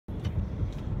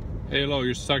Hey, hello,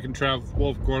 you're stuck in traffic with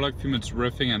Wolf Gorelick. A few minutes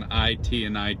riffing on IT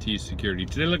and IT security.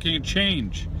 Today looking at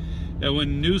change. And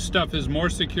when new stuff is more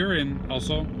secure and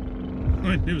also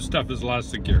when new stuff is less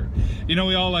secure. You know,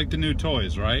 we all like the new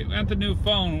toys, right? We want the new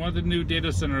phone, we want the new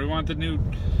data center, we want the new,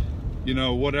 you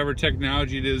know, whatever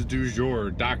technology it is, du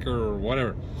jour, Docker, or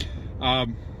whatever.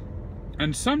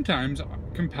 And sometimes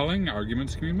compelling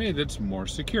arguments can be made that's more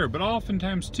secure, but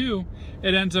oftentimes too,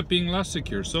 it ends up being less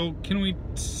secure. So can we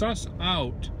suss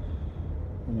out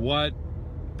what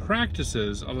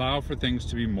practices allow for things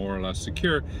to be more or less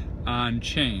secure on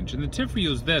change? And the tip for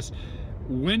you is this: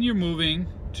 when you're moving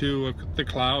to the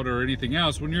cloud or anything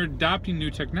else, when you're adopting new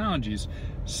technologies,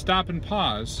 stop and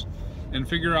pause and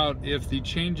figure out if the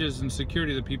changes in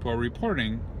security that people are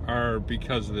reporting are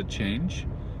because of the change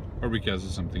or because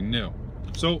of something new.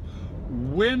 So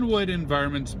when would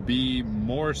environments be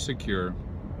more secure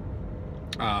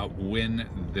when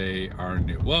they are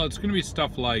new? Well, it's going to be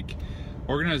stuff like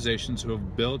organizations who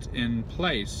have built in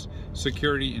place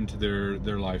security into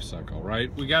their life cycle,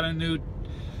 right? We got a new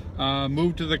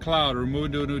move to the cloud or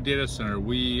move to a new data center.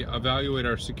 We evaluate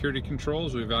our security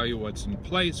controls, we evaluate what's in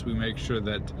place, we make sure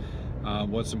that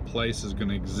what's in place is going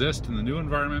to exist in the new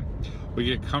environment. We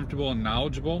get comfortable and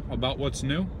knowledgeable about what's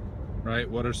new, right?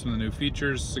 What are some of the new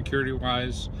features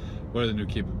security-wise? What are the new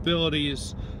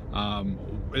capabilities?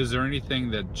 Is there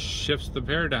anything that shifts the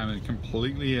paradigm and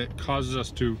completely causes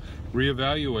us to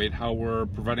reevaluate how we're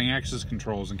providing access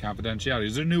controls and confidentiality?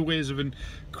 Is there new ways of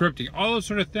encrypting? All those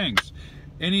sort of things.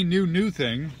 Any new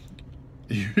thing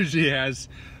usually has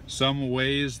some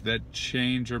ways that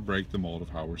change or break the mold of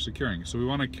how we're securing. So we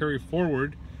want to carry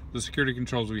forward the security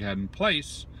controls we had in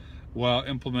place while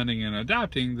implementing and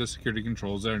adopting the security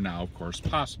controls that are now, of course,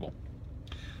 possible.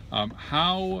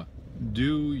 How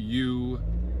do you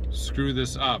screw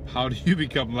this up? How do you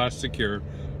become less secure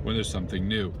when there's something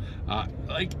new?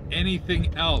 Like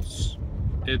anything else,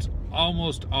 it's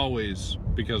almost always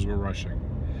because we're rushing,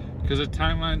 because the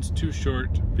timeline's too short,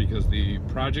 because the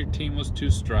project team was too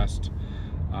stressed,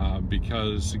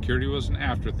 because security was an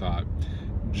afterthought.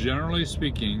 Generally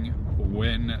speaking,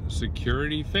 when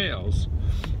security fails,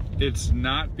 it's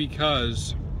not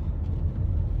because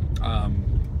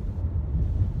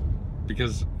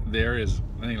there is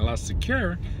anything less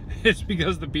secure. It's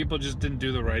because the people just didn't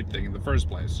do the right thing in the first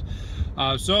place.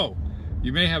 So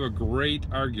you may have a great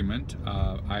argument.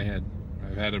 I've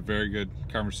had a very good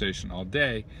conversation all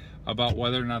day about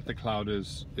whether or not the cloud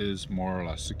is more or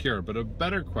less secure. But a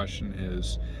better question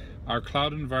is, are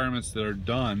cloud environments that are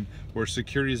done where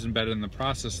security is embedded in the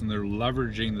process and they're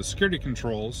leveraging the security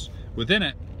controls within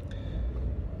it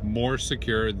more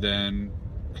secure than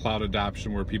cloud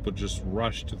adoption where people just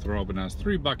rush to throw up an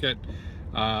S3 bucket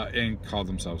and call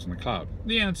themselves in the cloud?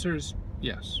 The answer is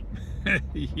yes.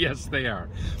 Yes, they are.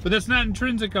 But that's not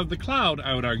intrinsic of the cloud,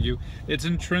 I would argue. It's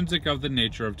intrinsic of the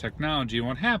nature of technology and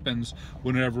what happens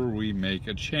whenever we make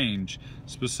a change,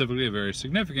 specifically a very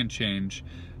significant change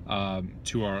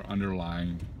to our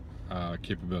underlying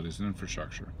capabilities and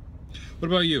infrastructure. What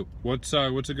about you? What's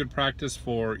a good practice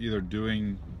for either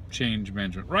doing change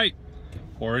management right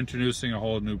or introducing a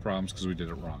whole new problems because we did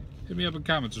it wrong? Hit me up in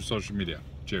comments or social media.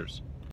 Cheers.